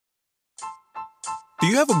Do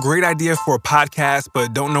you have a great idea for a podcast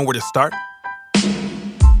but don't know where to start?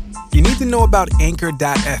 You need to know about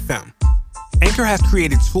Anchor.fm. Anchor has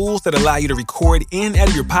created tools that allow you to record and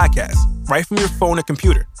edit your podcast right from your phone or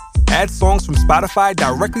computer. Add songs from Spotify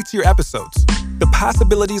directly to your episodes. The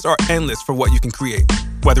possibilities are endless for what you can create,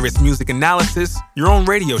 whether it's music analysis, your own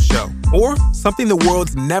radio show, or something the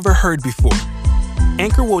world's never heard before.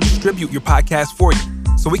 Anchor will distribute your podcast for you,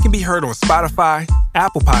 so it can be heard on Spotify,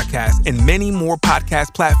 Apple Podcasts, and many more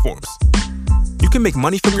podcast platforms. You can make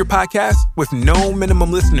money from your podcast with no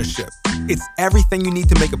minimum listenership. It's everything you need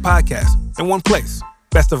to make a podcast in one place.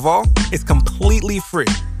 Best of all, it's completely free.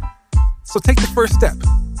 So take the first step.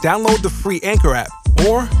 Download the free Anchor app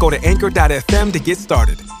or go to anchor.fm to get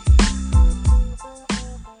started.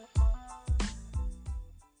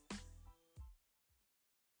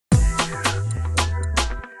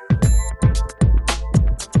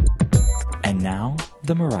 And now,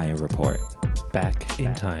 the Mariah Report. Back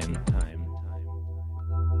in time.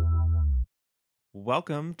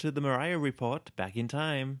 Welcome to the Mariah Report, Back in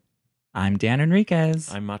Time. I'm Dan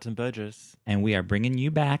Enriquez. I'm Martin Burgess. And we are bringing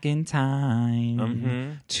you back in time.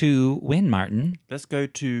 Mm-hmm. To when, Martin? Let's go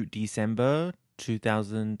to December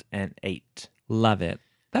 2008. Love it.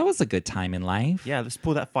 That was a good time in life. Yeah, let's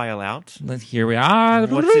pull that file out. Here we are.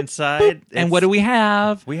 What's inside? And what do we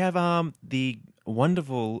have? We have the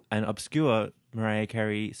wonderful and obscure Mariah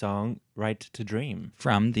Carey song, Right to Dream.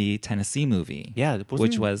 From the Tennessee movie. Yeah.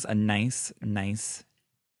 Which was a nice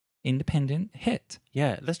independent hit.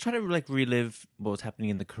 Yeah, let's try to relive what was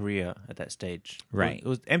happening in the Korea at that stage. Right. It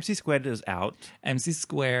was MC Squared was out. MC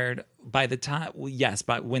Squared, by the time, yes,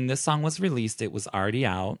 but when this song was released, it was already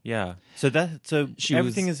out. Yeah. So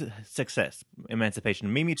everything is a success.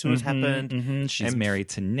 Emancipation. Mimi Tours happened. Mm-hmm. She's married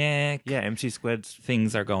to Nick. Yeah, MC Squared's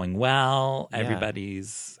things are going well. Yeah.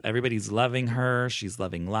 Everybody's loving her. She's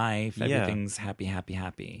loving life. Yeah. Everything's happy.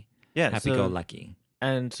 Yeah, Happy-go-lucky.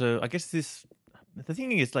 And so I guess the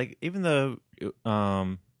thing is, even though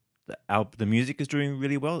the music is doing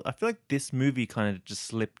really well, I feel like this movie kind of just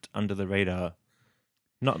slipped under the radar.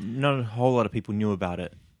 Not a whole lot of people knew about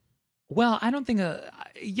it. Well, I don't think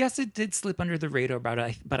yes, it did slip under the radar about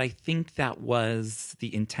it, but I think that was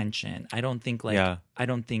the intention. I don't think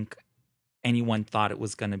anyone thought it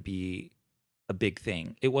was going to be a big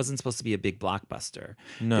thing. It wasn't supposed to be a big blockbuster.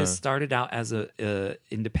 No. This started out as a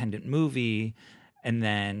independent movie, and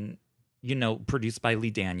then produced by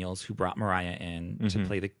Lee Daniels, who brought Mariah in to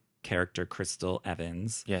play the character Crystal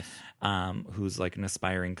Evans. Yes. Who's like an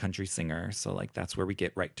aspiring country singer. So that's where we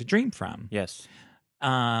get Right to Dream from. Yes.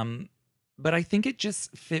 But I think it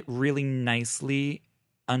just fit really nicely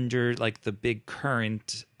under the big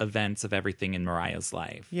current events of everything in Mariah's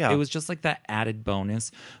life. Yeah. It was just that added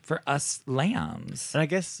bonus for us lambs. And I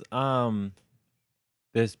guess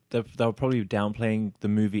they're probably downplaying the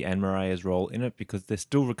movie and Mariah's role in it because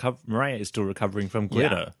Mariah is still recovering from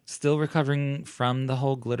glitter. Yeah. Still recovering from the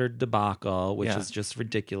whole glitter debacle, which Yeah. is just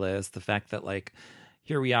ridiculous. The fact that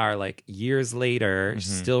here we are years later,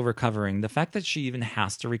 still recovering. The fact that she even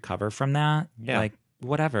has to recover from that,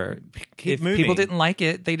 whatever. Keep if moving. People didn't like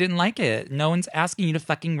it, they didn't like it. No one's asking you to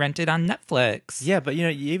fucking rent it on Netflix. Yeah, but you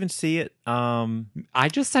even see it. I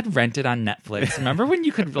just said rent it on Netflix. Remember when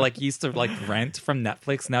you could used to rent from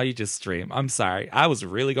Netflix? Now you just stream. I'm sorry. I was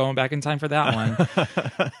really going back in time for that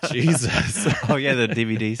one. Jesus. Oh yeah, the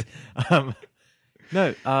DVDs.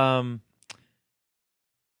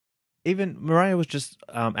 Even Mariah was just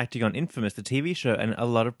acting on Infamous, the TV show, and a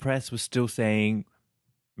lot of press was still saying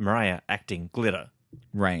Mariah acting glitter.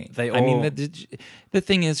 Right. The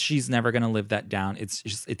thing is, she's never going to live that down.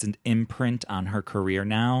 It's an imprint on her career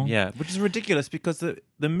now. Yeah, which is ridiculous because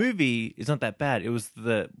the movie is not that bad. It was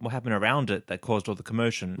what happened around it that caused all the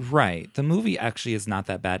commotion. Right. The movie actually is not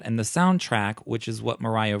that bad. And the soundtrack, which is what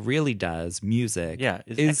Mariah really does, music,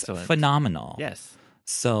 is excellent. Phenomenal. Yes.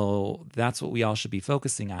 So that's what we all should be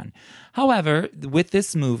focusing on. However, with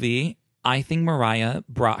this movie, I think Mariah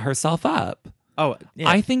brought herself up. Oh, yeah.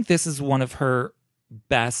 I think this is one of her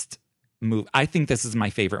best movie. I think this is my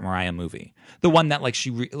favorite Mariah movie. The one that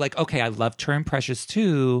okay, I loved her in Precious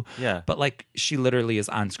too. Yeah. But she literally is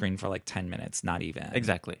on screen for 10 minutes, not even.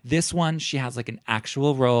 Exactly. This one, she has an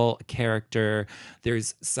actual role, a character.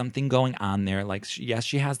 There's something going on there. Yes,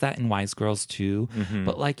 she has that in Wise Girls too. Mm-hmm.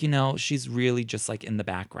 But she's really just in the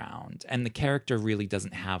background. And the character really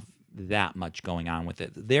doesn't have that much going on with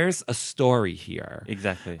it. There's a story here.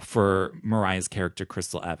 Exactly. For Mariah's character,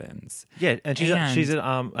 Crystal Evans. Yeah, and she's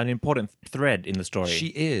an important thread in the story.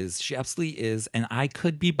 She is. She absolutely is. And I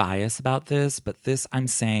could be biased about this, but I'm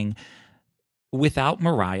saying without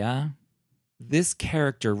Mariah, this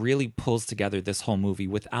character really pulls together this whole movie.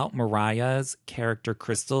 Without Mariah's character,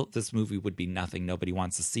 Crystal, this movie would be nothing. Nobody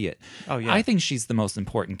wants to see it. Oh, yeah. I think she's the most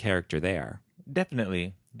important character there.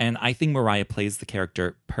 Definitely. And I think Mariah plays the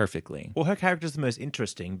character perfectly. Well, her character's the most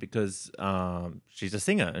interesting because she's a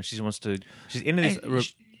singer and she's in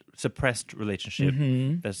this suppressed relationship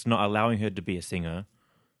that's not allowing her to be a singer.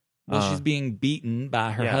 Well, she's being beaten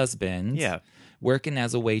by her husband. Yeah. Working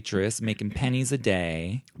as a waitress, making pennies a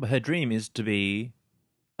day. But her dream is to be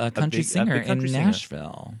a country singer big country in singer.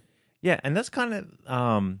 Nashville. Yeah, and that's kind of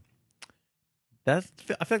I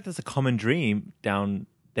feel like that's a common dream down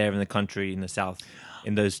there in the country in the South,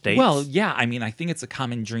 in those states. Well, yeah, I mean, I think it's a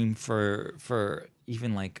common dream for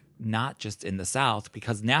even like not just in the South,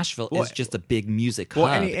 because Nashville is just a big music hub.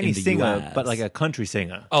 Well, any in the singer, US. but like a country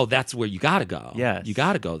singer. Oh, that's where you got to go. Yes. You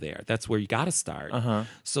got to go there. That's where you got to start.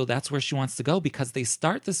 So that's where she wants to go, because they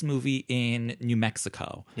start this movie in New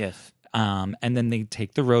Mexico. Yes. And then they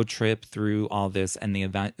take the road trip through all this, and they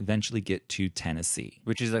eventually get to Tennessee.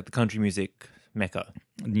 Which is like the country music mecca.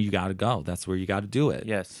 You got to go. That's where you got to do it.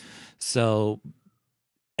 Yes. So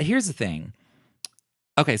here's the thing.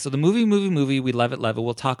 Okay, so the movie, we love it.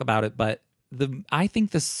 We'll talk about it, but I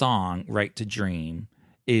think the song "Right to Dream"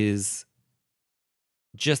 is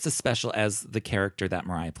just as special as the character that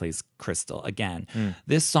Mariah plays, Crystal. Again,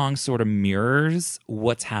 this song sort of mirrors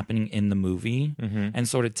what's happening in the movie and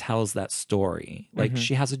sort of tells that story. Like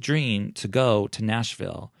she has a dream to go to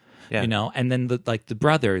Nashville. Yeah. You know, and then the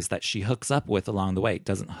brothers that she hooks up with along the way,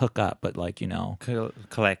 doesn't hook up, but like, you know,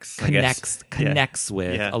 connects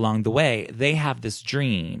with along the way. They have this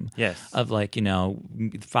dream of like, you know,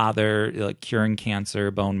 father like curing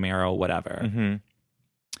cancer, bone marrow, whatever.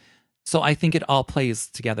 So I think it all plays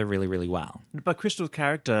together really, really well. But Crystal's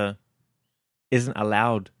character isn't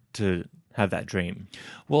allowed to have that dream.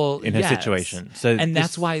 Well, in her situation. So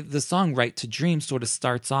that's why the song "Right to Dream" sort of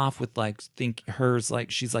starts off with like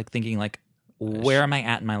she's like thinking like, where am I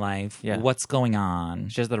at in my life? Yeah. What's going on?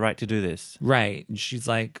 She has the right to do this. Right. She's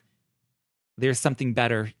like, there's something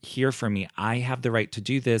better here for me. I have the right to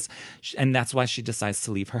do this. And that's why she decides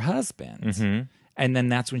to leave her husband. And then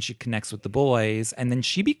that's when she connects with the boys. And then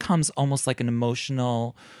she becomes almost like an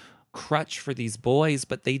emotional crutch for these boys,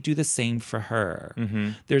 but they do the same for her.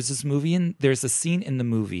 There's a scene in the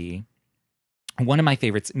movie, one of my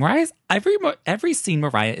favorites. Mariah's every scene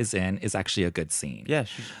Mariah is in is actually a good scene. Yeah.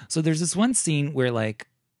 So there's this one scene where like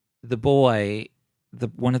the boy,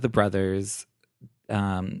 one of the brothers,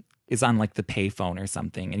 is on like the payphone or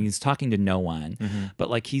something, and he's talking to no one. But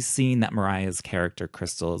like he's seen that Mariah's character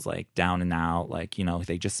Crystal is like down and out, like, you know,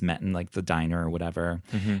 they just met in like the diner or whatever.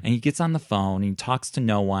 And he gets on the phone and he talks to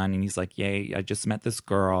no one, and he's like, "Yay, I just met this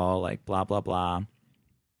girl, like blah blah blah.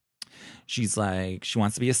 She's like, she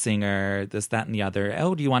wants to be a singer, this, that, and the other.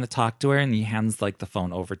 Oh, do you want to talk to her?" And he hands like the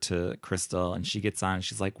phone over to Crystal, and she gets on. And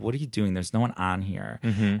she's like, "What are you doing? There's no one on here."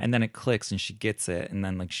 And then it clicks, and she gets it, and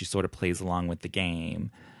then like she sort of plays along with the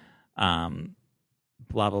game.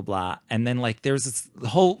 Blah blah blah. And then like there's this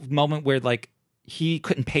whole moment where like he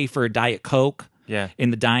couldn't pay for a Diet Coke in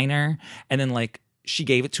the diner, and then like she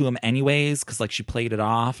gave it to him anyways because like she played it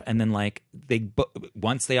off. And then like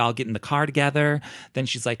once they all get in the car together, then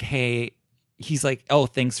she's like, "Hey," he's like, "Oh,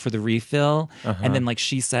 thanks for the refill." And then like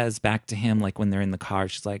she says back to him, like when they're in the car,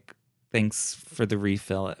 she's like, "Thanks for the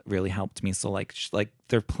refill, it really helped me." So like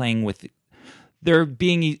they're playing with, they're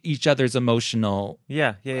being each other's emotional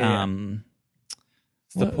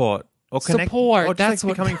support or connect, support. or That's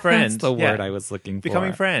like becoming friends. That's the word I was looking for.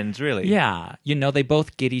 Becoming friends, really. Yeah, you know, they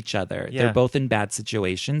both get each other. Yeah. They're both in bad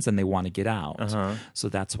situations and they want to get out. So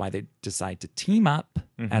that's why they decide to team up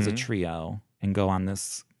as a trio and go on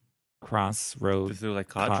this crossroad through like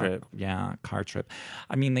car trip. Yeah, car trip.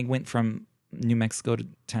 I mean, they went from New Mexico to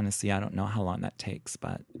Tennessee. I don't know how long that takes,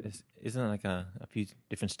 but isn't it like a few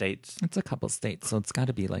different states? It's a couple states, so it's got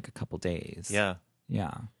to be like a couple days. Yeah.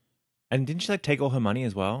 And didn't she like take all her money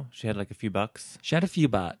as well? She had like a few bucks. She had a few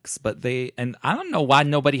bucks, but and I don't know why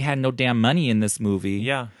nobody had no damn money in this movie.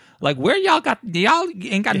 Yeah. Like y'all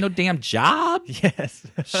ain't got no damn job? Yes.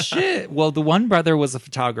 Shit. Well, the one brother was a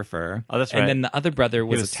photographer. Oh, that's right. And then the other brother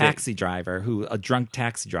was was a taxi driver, a drunk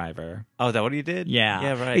taxi driver. Oh, is that what he did? Yeah.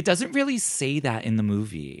 Yeah, right. It doesn't really say that in the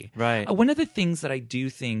movie. Right. One of the things that I do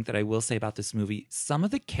think that I will say about this movie, some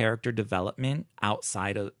of the character development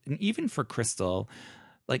outside of, and even for Crystal,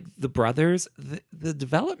 like the brothers, the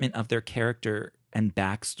development of their character and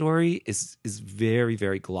backstory is very,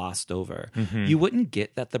 very glossed over. You wouldn't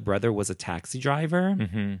get that the brother was a taxi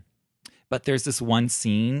driver, but there's this one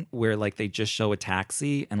scene where like they just show a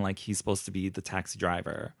taxi and like he's supposed to be the taxi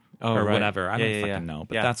driver or whatever. I don't fucking know,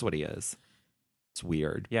 but that's what he is. It's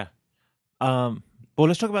weird. Yeah. Well,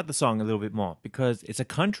 let's talk about the song a little bit more because it's a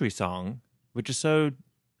country song, which is so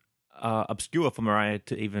obscure for Mariah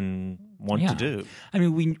to even want to do. I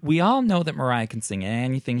mean, we all know that Mariah can sing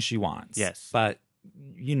anything she wants. Yes. But,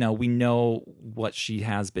 we know what she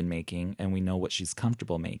has been making and we know what she's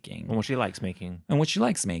comfortable making. And what she likes making. And what she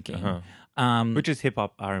likes making. Which is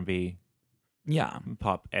hip-hop, R&B,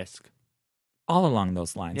 pop-esque. All along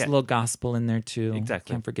those lines. Yeah. A little gospel in there too.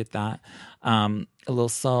 Exactly. Can't forget that. A little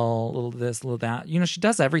soul, a little this, a little that. She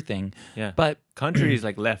does everything. Yeah. But country is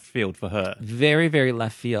like left field for her. Very, very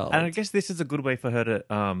left field. And I guess this is a good way for her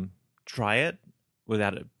to try it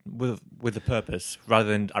without it with a purpose rather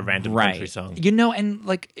than a random country song.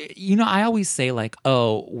 And I always say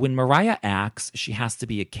when Mariah acts, she has to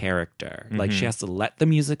be a character. Like she has to let the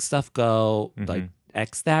music stuff go, like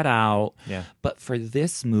X that out. Yeah. But for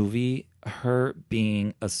this movie, her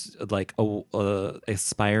being a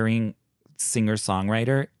aspiring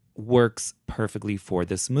singer-songwriter works perfectly for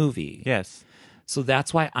this movie. Yes. So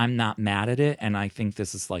that's why I'm not mad at it, and I think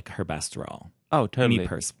this is like her best role. Oh, totally.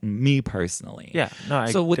 Me personally. Yeah. No,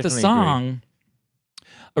 I so with the definitely song,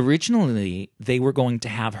 originally they were going to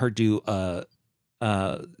have her do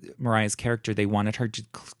Mariah's character. They wanted her to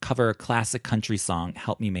cover a classic country song,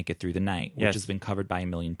 "Help Me Make It Through the Night," which has been covered by 1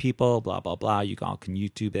 million people. Blah blah blah. You all can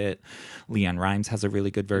YouTube it. Leanne Rimes has a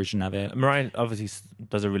really good version of it. Mariah obviously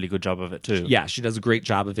does a really good job of it too. Yeah, she does a great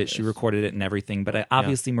job of it. She recorded it and everything. But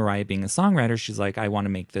obviously, Mariah being a songwriter, she's like, I want to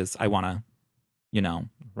make this. I want to,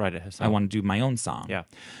 write it herself. I want to do my own song. Yeah.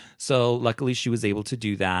 So luckily, she was able to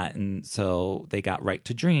do that, and so they got Right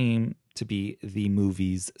to Dream to be the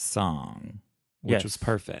movie's song, which was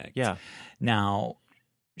perfect. Yeah. Now,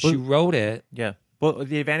 she wrote it. Yeah. Well,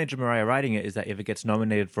 the advantage of Mariah writing it is that if it gets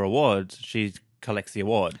nominated for awards, she collects the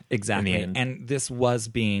award. Exactly. In the end. And this was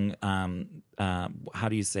being, how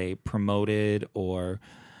do you say, promoted or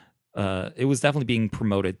it was definitely being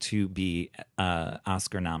promoted to be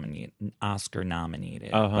Oscar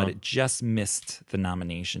nominated, but it just missed the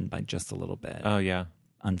nomination by just a little bit. Oh, yeah.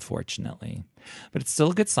 Unfortunately. But it's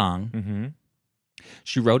still a good song. Mm-hmm.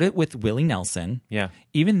 She wrote it with Willie Nelson. Yeah.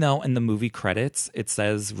 Even though in the movie credits it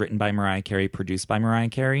says written by Mariah Carey, produced by Mariah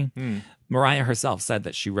Carey, Mariah herself said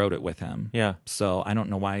that she wrote it with him. Yeah. So I don't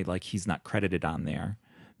know why he's not credited on there.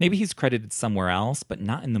 Maybe he's credited somewhere else, but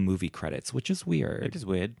not in the movie credits, which is weird. It is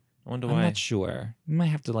weird. I wonder why. I'm not sure. You might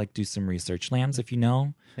have to do some research, Lambs, if you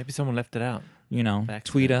know. Maybe someone left it out.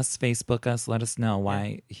 Tweet us, Facebook us, let us know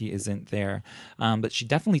why he isn't there. But she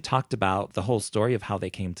definitely talked about the whole story of how they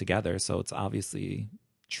came together, so it's obviously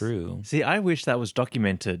true. See, I wish that was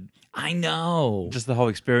documented. I know. Just the whole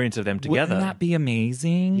experience of them together. Wouldn't that be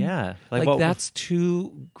amazing? Yeah. That's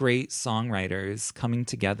two great songwriters coming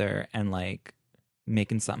together and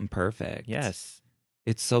making something perfect. Yes.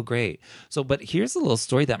 It's so great. But here's a little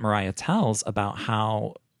story that Mariah tells about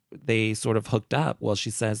how they sort of hooked up. Well, she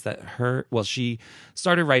says that she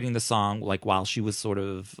started writing the song while she was sort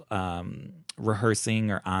of rehearsing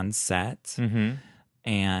or on set. Mm-hmm.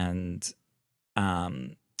 And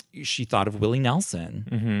she thought of Willie Nelson.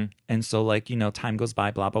 Mm-hmm. And so time goes by,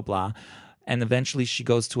 blah, blah, blah. And eventually she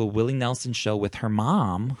goes to a Willie Nelson show with her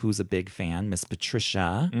mom, who's a big fan, Miss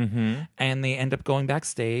Patricia. Mm-hmm. And they end up going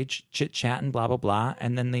backstage, chit-chatting, blah, blah, blah.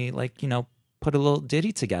 And then they put a little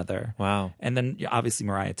ditty together. Wow. And then obviously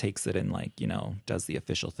Mariah takes it and does the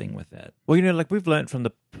official thing with it. Well, we've learned from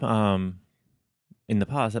in the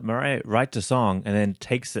past that Mariah writes a song and then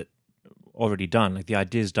takes it already done. The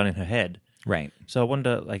idea's done in her head. Right. So I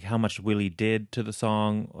wonder how much Willie did to the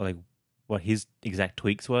song, or what his exact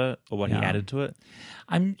tweaks were, or what he added to it.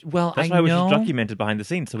 That's why it was documented behind the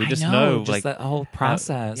scenes, so we just know that whole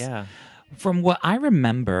process. Yeah. From what I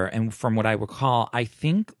remember and from what I recall, I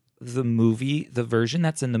think the version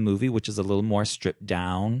that's in the movie, which is a little more stripped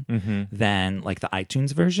down than the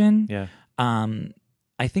iTunes version. Yeah.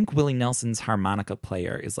 I think Willie Nelson's harmonica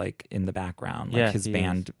player is in the background, his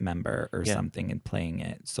band member or something, and playing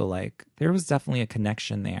it. So there was definitely a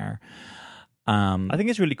connection there. I think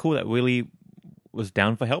it's really cool that Willie was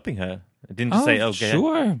down for helping her. It didn't just say,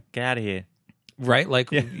 get out of here. Right?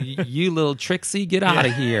 You little Trixie, get out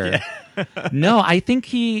of here. Yeah. No, I think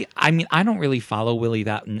I don't really follow Willie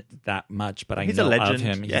that much, but he's know a legend. Of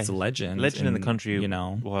him. He's a legend. Legend in the country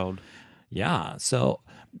world. Yeah. So,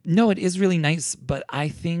 no, it is really nice, but I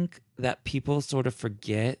think that people sort of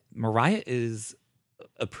forget Mariah is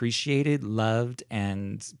appreciated, loved,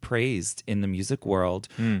 and praised in the music world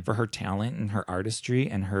for her talent and her artistry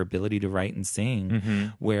and her ability to write and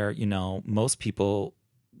sing, where, most people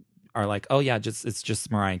are oh yeah, it's just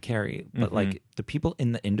Mariah Carey. But the people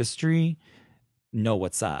in the industry know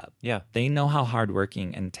what's up. Yeah. They know how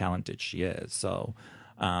hardworking and talented she is. So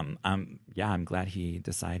I'm glad he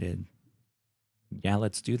decided, yeah,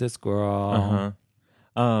 let's do this, girl.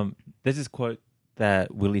 There's this quote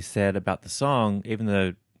that Willie said about the song, even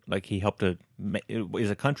though like he helped it is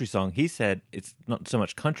a country song. He said it's not so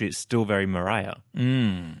much country; it's still very Mariah,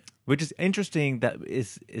 which is interesting. That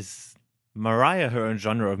is Mariah her own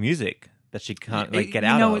genre of music that she can't get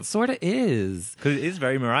out of? No, it sort of is, because it is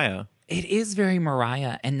very Mariah. It is very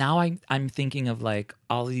Mariah, and now I'm thinking of like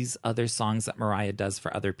all these other songs that Mariah does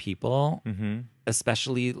for other people,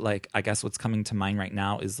 especially like I guess what's coming to mind right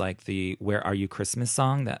now is like the "Where Are You Christmas"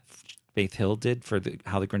 song that Faith Hill did for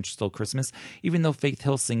How the Grinch Stole Christmas. Even though Faith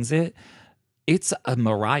Hill sings it, it's a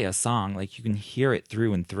Mariah song. Like you can hear it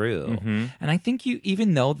through and through. And I think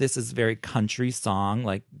even though this is a very country song,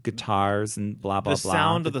 like guitars and blah blah blah, the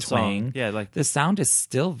sound of the twang, song, like the sound is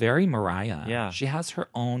still very Mariah. Yeah, she has her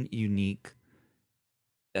own unique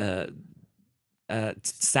sound. Like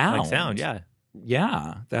sound,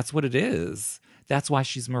 yeah, that's what it is. That's why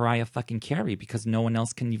she's Mariah fucking Carey, because no one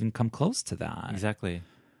else can even come close to that. Exactly.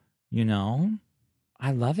 You know,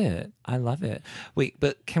 I love it. I love it. Wait,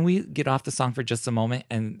 but can we get off the song for just a moment?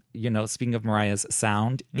 And, you know, speaking of Mariah's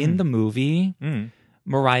sound, in the movie,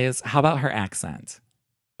 Mariah's, how about her accent?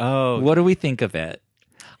 Oh. What do we think of it?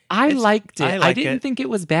 I liked it. I didn't think it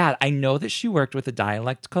was bad. I know that she worked with a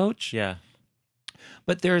dialect coach. Yeah.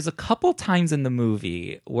 But there's a couple times in the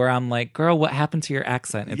movie where I'm like, girl, what happened to your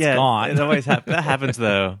accent? It's gone. It always happens. That happens,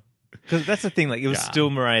 though. Because that's the thing. Like, it was still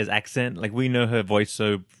Mariah's accent. Like, we know her voice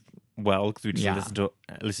so well because we just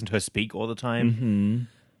listen to her speak all the time.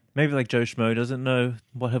 Maybe like Joe Schmo doesn't know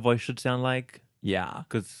what her voice should sound like. Yeah,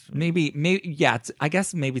 because maybe I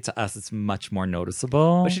guess maybe to us it's much more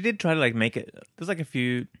noticeable. But she did try to like make it. There's like a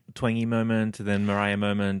few twangy moments and then Mariah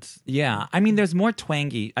moments. Yeah, I mean, there's more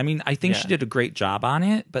twangy. I mean, I think she did a great job on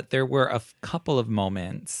it, but there were a couple of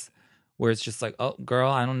moments where it's just like, oh, girl,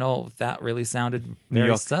 I don't know if that really sounded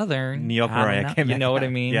very Southern. New York Mariah came. You know what I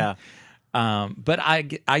mean? Yeah. But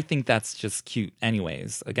I think that's just cute.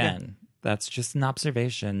 Anyways, again, that's just an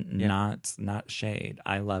observation, not shade.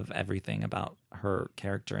 I love everything about her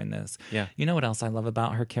character in this. Yeah. You know what else I love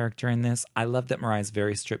about her character in this? I love that Mariah's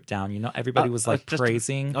very stripped down. You know, everybody was like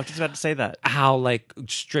praising. I was just about to say that. How like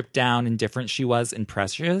stripped down and different she was in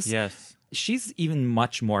Precious. Yes. She's even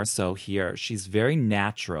much more so here. She's very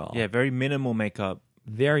natural. Yeah, very minimal makeup.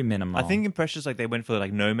 Very minimal. I think in Precious, like they went for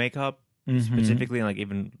like no makeup specifically, and like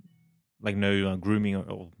even like no grooming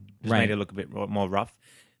or just made it look a bit more rough.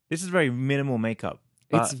 This is very minimal makeup.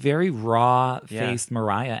 It's very raw-faced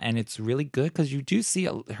Mariah, and it's really good because you do see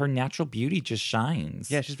her natural beauty just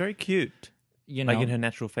shines. Yeah, she's very cute. You know, like in her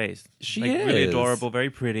natural face. She is really adorable, very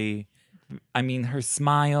pretty. I mean, her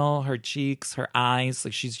smile, her cheeks, her eyes,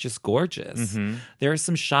 like she's just gorgeous. There are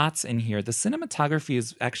some shots in here. The cinematography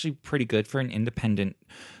is actually pretty good for an independent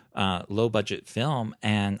low-budget film,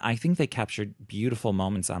 and I think they captured beautiful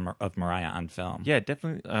moments of Mariah on film. Yeah,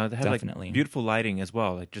 definitely. They have like beautiful lighting as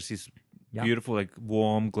well, like just these beautiful, like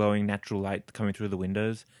warm, glowing, natural light coming through the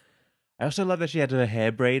windows. I also love that she had her hair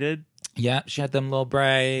braided. Yeah, she had them little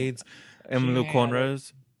braids and little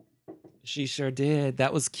cornrows. She sure did.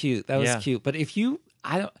 That was cute. That was cute. But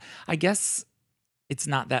I guess it's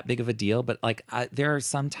not that big of a deal. But like, there are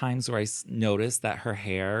some times where I notice that her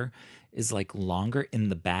hair is like longer in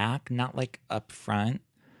the back, not like up front.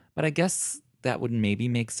 But I guess that would maybe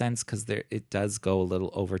make sense because it does go a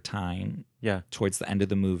little over time. Yeah. Towards the end of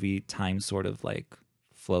the movie, time sort of like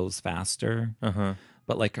flows faster.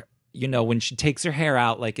 But like, you know, when she takes her hair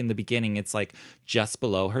out, like in the beginning, it's like just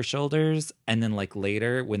below her shoulders. And then like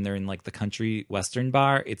later when they're in like the country western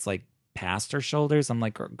bar, it's like past her shoulders. I'm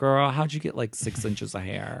like, girl, how'd you get like 6 inches of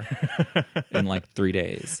hair in like 3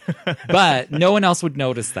 days? But no one else would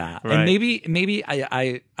notice that. Right. And maybe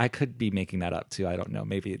I could be making that up too. I don't know.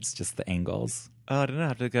 Maybe it's just the angles. Oh, I don't know. I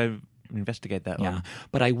have to go investigate that one.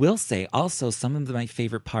 But I will say also some of my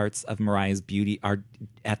favorite parts of Mariah's beauty are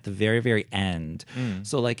at the very, very end.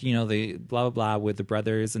 So like, you know, the blah, blah, blah with the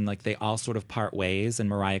brothers and like they all sort of part ways and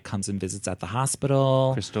Mariah comes and visits at the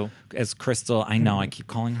hospital. Crystal. I know. I keep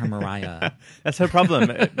calling her Mariah. That's her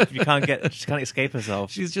problem. She can't escape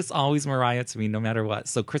herself. She's just always Mariah to me no matter what.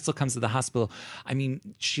 So Crystal comes to the hospital. I mean,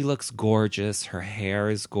 she looks gorgeous. Her hair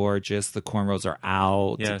is gorgeous. The cornrows are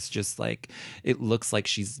out. Yes. It's just like, it looks like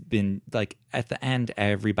she's been like at the end,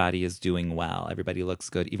 everybody is doing well. Everybody looks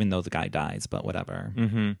good, even though the guy dies, but whatever.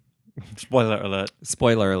 Spoiler alert.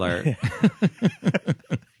 Spoiler alert.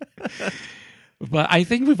 But I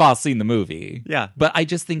think we've all seen the movie. Yeah. But I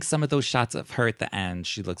just think some of those shots of her at the end,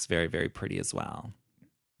 she looks very, very pretty as well.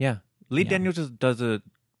 Yeah. Lee Daniels does a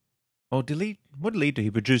Oh, did Lee? What did Lee do?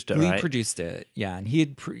 He produced it, Lee right? produced it, yeah, and he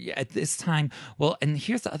had at this time. Well, and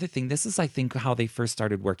here's the other thing. This is, I think, how they first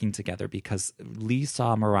started working together because Lee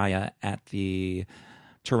saw Mariah at the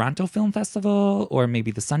Toronto Film Festival or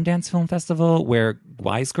maybe the Sundance Film Festival where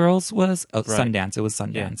Wise Girls was. Oh, Right. Sundance. It was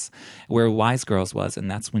Sundance where Wise Girls was,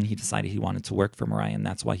 and that's when he decided he wanted to work for Mariah, and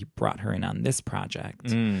that's why he brought her in on this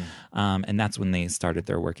project. And that's when they started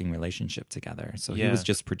their working relationship together. So he Yeah. was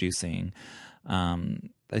just producing.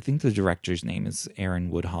 I think the director's name is Aaron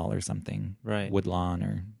Woodhall or something, Right. Woodlawn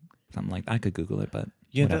or something like that. I could Google it, but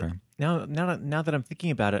Yeah, whatever. now that I'm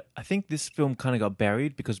thinking about it, I think this film kind of got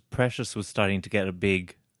buried because Precious was starting to get a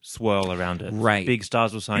big swirl around it. Right. Big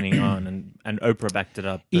stars were signing on, and Oprah backed it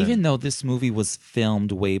up. Even though this movie was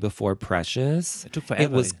filmed way before Precious, It took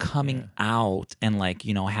forever. was coming out and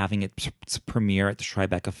having it premiere at the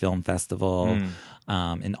Tribeca Film Festival,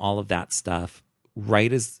 and all of that stuff.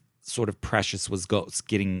 Right as sort of Precious was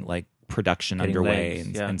getting like production Getting underway legs,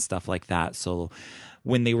 and, yeah. and stuff like that. So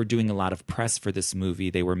when they were doing a lot of press for this movie,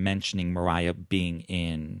 they were mentioning Mariah being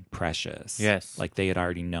in Precious. Yes. like they had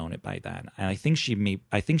already known it by then, and I think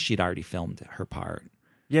she'd already filmed her part.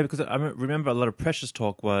 Yeah, because I remember a lot of Precious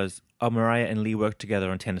talk was, Mariah and Lee worked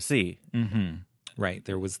together on Tennessee. Right,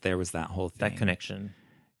 there was that whole thing. That connection.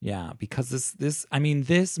 Yeah, because this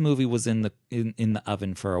movie was in the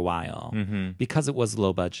oven for a while because it was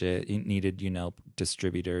low budget. It needed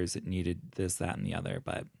distributors. It needed this, that, and the other.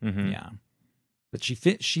 But yeah, but she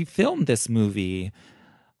filmed this movie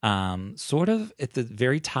sort of at the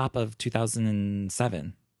very top of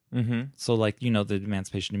 2007. So the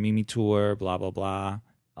Emancipation of Mimi tour, blah blah blah,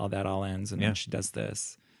 all ends, and then she does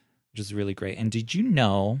this, which is really great. And did you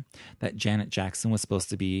know that Janet Jackson was supposed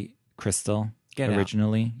to be Crystal?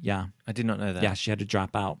 Originally. Yeah. I did not know that. Yeah, she had to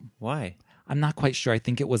drop out. Why? I'm not quite sure. I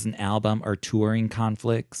think it was an album or touring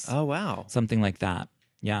conflicts. Oh, wow. Something like that.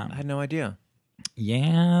 Yeah. I had no idea.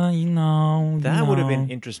 Yeah, That would have been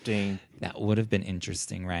interesting That would have been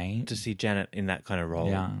interesting, right? to see Janet in that kind of role.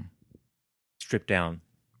 Yeah. Stripped down.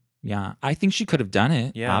 Yeah. I think she could have done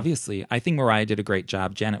it, Yeah. obviously. I think Mariah did a great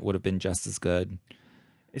job. Janet would have been just as good.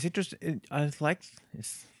 It's interesting.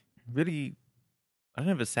 It's really, I don't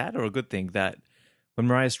know if it's sad or a good thing that when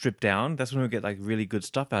Mariah's stripped down, that's when we get like really good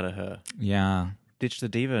stuff out of her. Yeah. Ditch the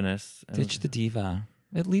diva-ness. Ditch the diva.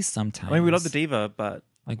 At least sometimes. I mean, we love the diva, but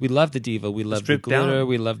Like, we love the diva. We love the Stripped glitter. down.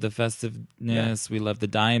 We love the festiveness. We love the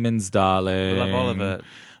diamonds, darling. we love all of it.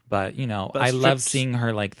 But, But I love stripped- seeing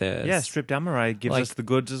her like this. Yeah, stripped down Mariah gives Like- us the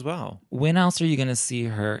goods as well. When else are you going to see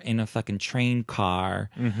her in a fucking train car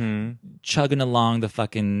chugging along the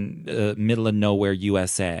fucking middle of nowhere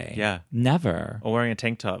USA? Yeah. Never. Or wearing a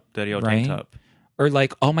tank top, dirty old Right? tank top. Or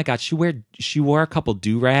like, oh my God, she wore a couple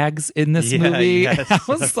do-rags in this Yeah, movie. yes. I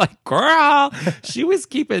was like, girl, she was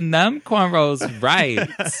keeping them cornrows right.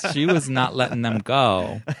 She was not letting them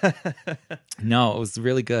go. No, it was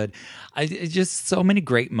really good. It's just so many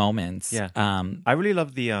great moments. Yeah. Um, I really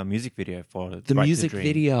love the music video for the Right to music Dream.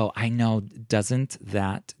 video, I know, doesn't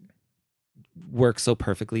that work so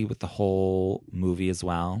perfectly with the whole movie as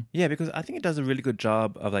well? Yeah, because I think it does a really good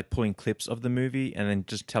job of like pulling clips of the movie and then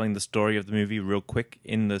just telling the story of the movie real quick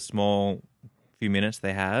in the small few minutes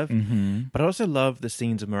they have. Mm-hmm. But I also love the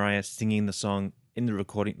scenes of Mariah singing the song in the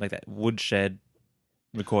recording, like that woodshed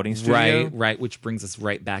recording studio. Right, which brings us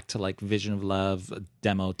right back to like Vision of Love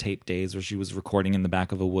demo tape days where she was recording in the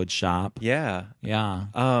back of a wood shop. Yeah. Yeah.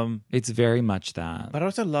 But It's very much that. I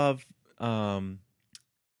also love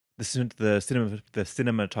the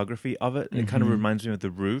cinematography of it. It kind of reminds me of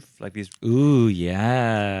The Roof, like these Ooh,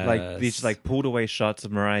 yeah. like pulled away shots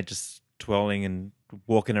of Mariah just twirling and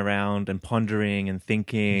walking around and pondering and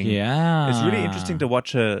thinking. Yeah. It's really interesting to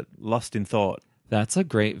watch her lost in thought. That's a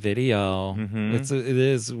great video. Mhm. It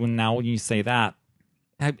is. When you say that,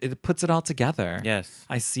 it puts it all together. Yes.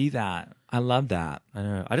 I see that. I love that. I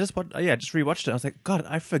know. I just rewatched it. I was like, God,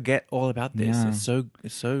 I forget all about this. Yeah.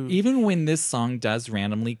 It's so Even when this song does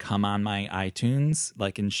randomly come on my iTunes,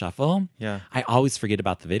 like in shuffle, yeah. I always forget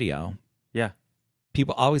about the video. Yeah.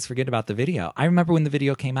 People always forget about the video. I remember when the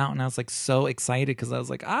video came out and I was like so excited because I was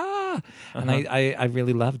like, and I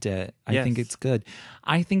really loved it. I think Yes. it's good.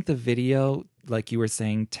 I think the video, like you were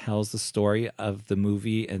saying, tells the story of the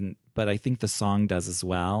movie, but I think the song does as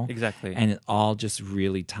well. Exactly. And it all just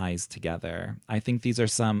really ties together. I think these are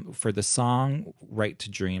for the song Right to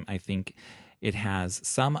Dream, I think it has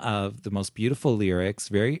some of the most beautiful lyrics,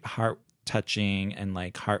 very heart-touching and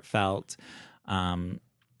like heartfelt, and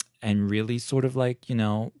really sort of like,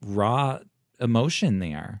 raw emotion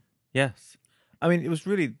there. Yes. I mean, it was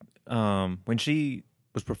really when she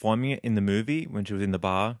was performing it in the movie when she was in the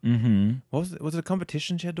bar. Mm-hmm. What was it? Was it a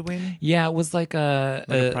competition she had to win? Yeah, it was like a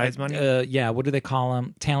prize money? Yeah, what do they call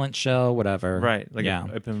them? Talent show, whatever. Right, like yeah,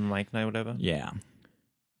 an open mic night, whatever. yeah.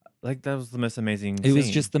 Like that was the most amazing. It was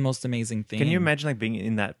scene. just the most amazing thing. Can you imagine like being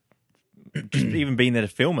in that? Just even being there to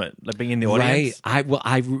film it, like being in the audience. Right.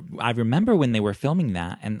 I remember when they were filming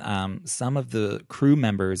that, and some of the crew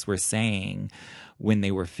members were saying when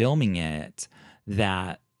they were filming it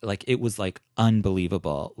that like it was like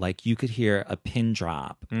unbelievable. Like you could hear a pin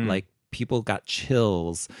drop. Like people got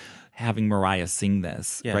chills having Mariah sing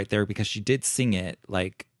this right there because she did sing it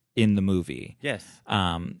like in the movie. Yes.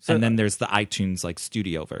 And then there's the iTunes like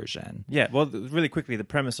studio version. Yeah. Well, really quickly, the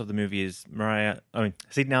premise of the movie is Mariah. I mean,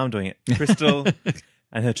 see, now I'm doing it. Crystal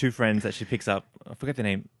and her two friends that she picks up. I forget the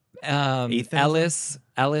name. Ethan,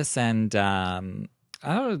 Ellis, and I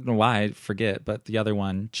don't know why I forget, but the other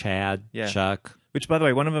one, Chad, Chuck. Which, by the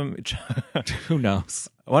way, one of them, who knows?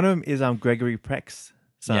 One of them is Gregory Peck's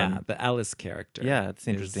son. Yeah, the Ellis character. Yeah, it's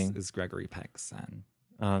interesting. Is Gregory Peck's son.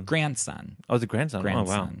 Grandson. Oh, it's a grandson. Oh,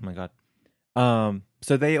 wow. Oh, my God.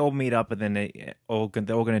 So they all meet up, and then they're all going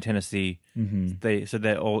to Tennessee. Mm-hmm.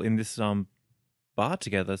 They're all in this bar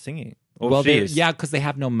together singing. Well, because they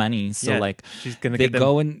have no money, so like she's gonna they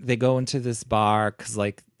go into this bar because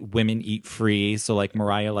like women eat free, so like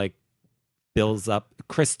Mariah like fills up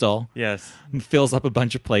Crystal, fills up a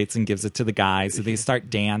bunch of plates and gives it to the guys. So they start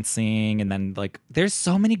dancing, and then like there's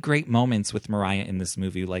so many great moments with Mariah in this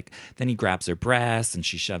movie. Like then he grabs her breast and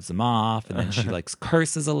she shoves him off, and then she like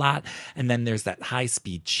curses a lot, and then there's that high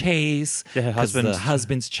speed chase because the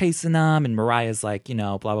husband's chasing them, and Mariah's like, you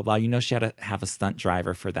know, blah blah blah. You know, she had to have a stunt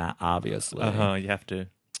driver for that, obviously. You have to.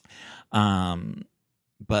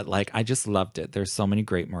 But like, I just loved it. There's so many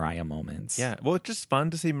great Mariah moments. Yeah, well, it's just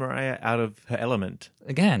fun to see Mariah out of her element.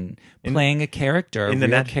 Again, playing a character, a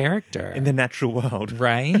real character. In the natural world.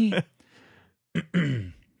 Right?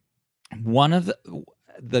 One of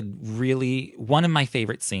my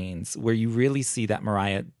favorite scenes where you really see that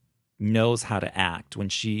Mariah knows how to act when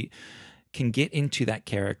she can get into that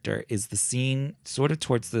character is the scene sort of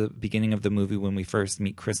towards the beginning of the movie when we first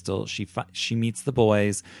meet Crystal. She meets the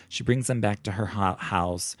boys, she brings them back to her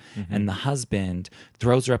house, and the husband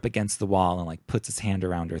throws her up against the wall and like puts his hand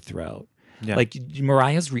around her throat. Yeah. Like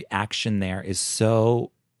Mariah's reaction there is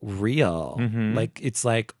so real. Like it's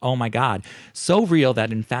like, oh my God, so real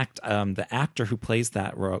that in fact the actor who plays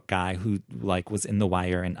that guy who like was in The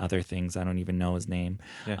Wire and other things, I don't even know his name,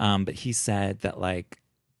 but he said that like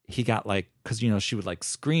he got like, because you know she would like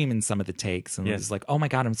scream in some of the takes and was like, oh my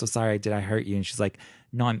God, I'm so sorry, did I hurt you? And she's like,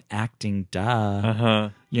 no, I'm acting,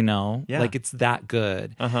 you know, like it's that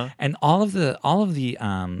good. And all of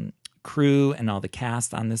the crew and all the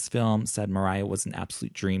cast on this film said Mariah was an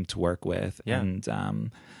absolute dream to work with,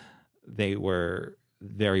 and they were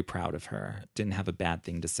very proud of her. Didn't have a bad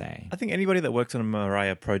thing to say. I think anybody that works on a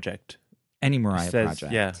Mariah project, any Mariah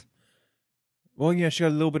project, well, yeah, she got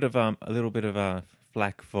a little bit of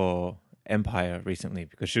flack for Empire recently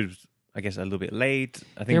because she was, I guess, a little bit late.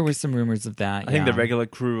 I think there were some rumors of that. I think the regular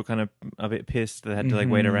crew were kind of a bit pissed. They had to like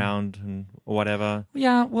wait around or whatever.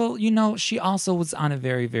 Yeah, well, you know, she also was on a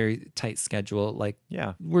very, very tight schedule. Like,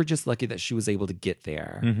 we're just lucky that she was able to get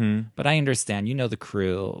there. But I understand, you know, the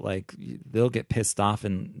crew, like, they'll get pissed off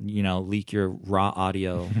and, you know, leak your raw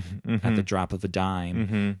audio at the drop of a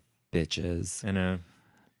dime. Bitches. I know.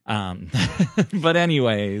 But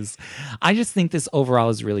anyways, I just think this overall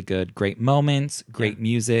is really good. Great moments, great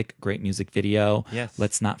music video. Yes.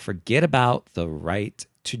 Let's not forget about The Right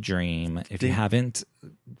to Dream. If you haven't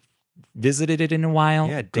visited it in a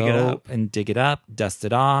while, go and dig it up, dust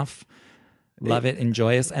it off. Love it,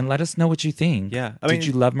 enjoy us, and let us know what you think. Yeah. Did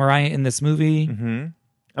you love Mariah in this movie?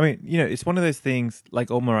 I mean, you know, it's one of those things,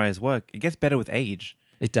 like all Mariah's work, it gets better with age.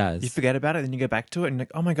 It does. You forget about it, then you go back to it, and you're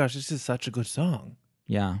like, oh my gosh, this is such a good song.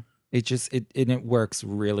 Yeah. It works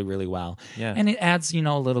really, really well. Yeah. And it adds, you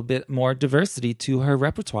know, a little bit more diversity to her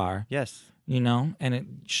repertoire. Yes. You know, and it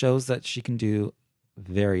shows that she can do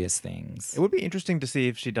various things. It would be interesting to see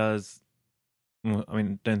if she does. Well, I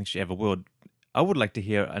mean, don't think she ever would. I would like to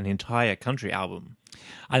hear an entire country album.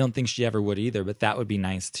 I don't think she ever would either, but that would be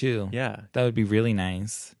nice too. Yeah. That would be really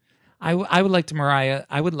nice. I would like Mariah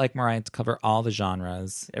to cover all the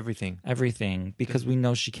genres. Everything, because we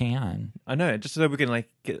know she can. I know, just so we can like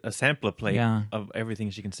get a sampler plate of everything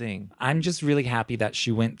she can sing. I'm just really happy that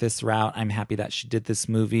she went this route. I'm happy that she did this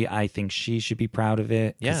movie. I think she should be proud of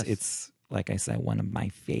it. Yes. It's, like I said, one of my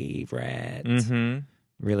favorites.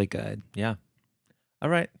 Really good. Yeah. All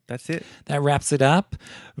right, that's it. That wraps it up.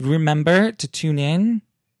 Remember to tune in.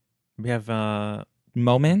 We have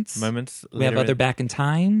moments. We have later other in- back in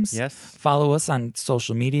times. Yes. Follow us on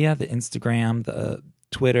social media, the Instagram, the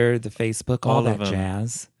Twitter, the Facebook, all All of that them.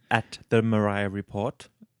 jazz. At the Mariah Report.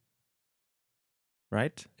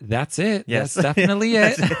 Right? That's it. Yes. That's definitely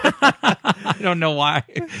it. I don't know why.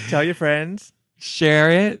 Tell your friends. Share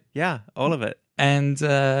it. Yeah, all of it. And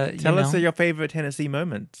Tell us your favorite Tennessee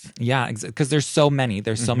moments. Yeah, because there's so many.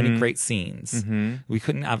 There's so many great scenes. Mm-hmm. We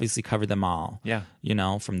couldn't obviously cover them all. Yeah. You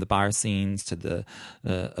know, from the bar scenes to the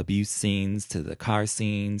abuse scenes to the car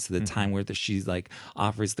scenes to the time where she's like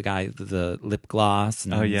offers the guy the lip gloss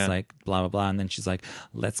and he's like blah blah blah, and then she's like,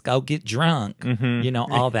 "Let's go get drunk." You know,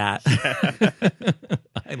 all that.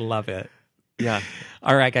 I love it. Yeah.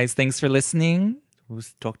 All right, guys. Thanks for listening. We'll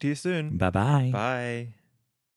talk to you soon. Bye-bye. Bye.